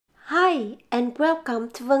Hi and welcome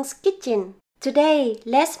to Vung's Kitchen. Today,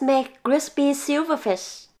 let's make crispy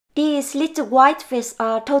silverfish. These little white fish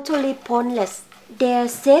are totally boneless. They're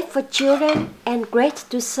safe for children and great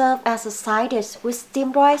to serve as a side dish with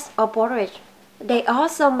steamed rice or porridge. They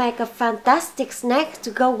also make a fantastic snack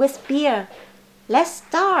to go with beer. Let's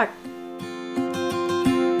start!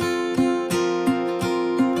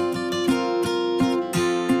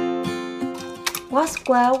 Wash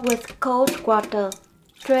well with cold water.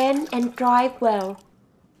 Drain and dry well.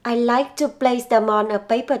 I like to place them on a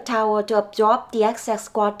paper towel to absorb the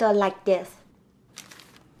excess water like this.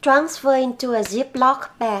 Transfer into a Ziploc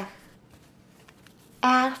bag.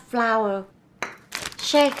 Add flour.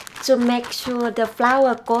 Shake to make sure the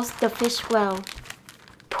flour coats the fish well.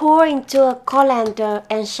 Pour into a colander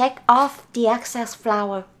and shake off the excess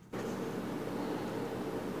flour.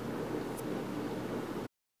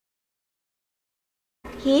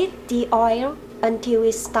 Heat the oil until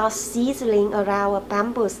it starts sizzling around a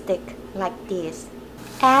bamboo stick like this.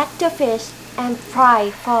 Add the fish and fry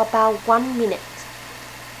for about 1 minute.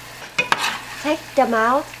 Take them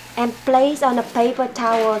out and place on a paper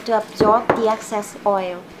towel to absorb the excess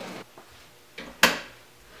oil.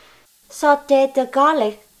 Sauté the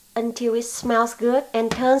garlic until it smells good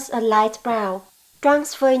and turns a light brown.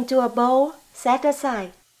 Transfer into a bowl, set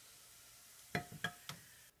aside.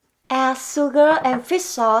 Add sugar and fish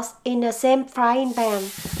sauce in the same frying pan.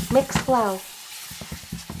 Mix well.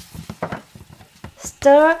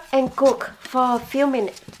 Stir and cook for a few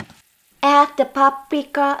minutes. Add the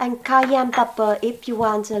paprika and cayenne pepper if you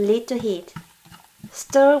want a little heat.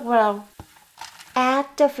 Stir well. Add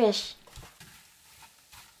the fish.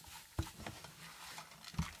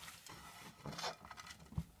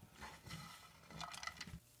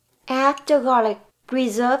 Add the garlic.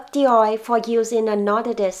 Reserve the oil for use in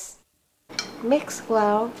another dish. Mix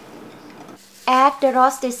well. Add the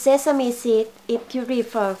roasted sesame seed if you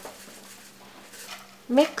prefer.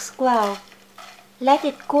 Mix well. Let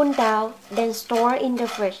it cool down, then store in the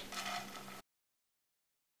fridge.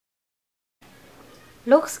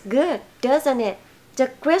 Looks good, doesn't it?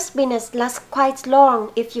 The crispiness lasts quite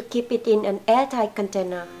long if you keep it in an airtight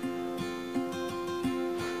container.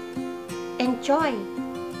 Enjoy!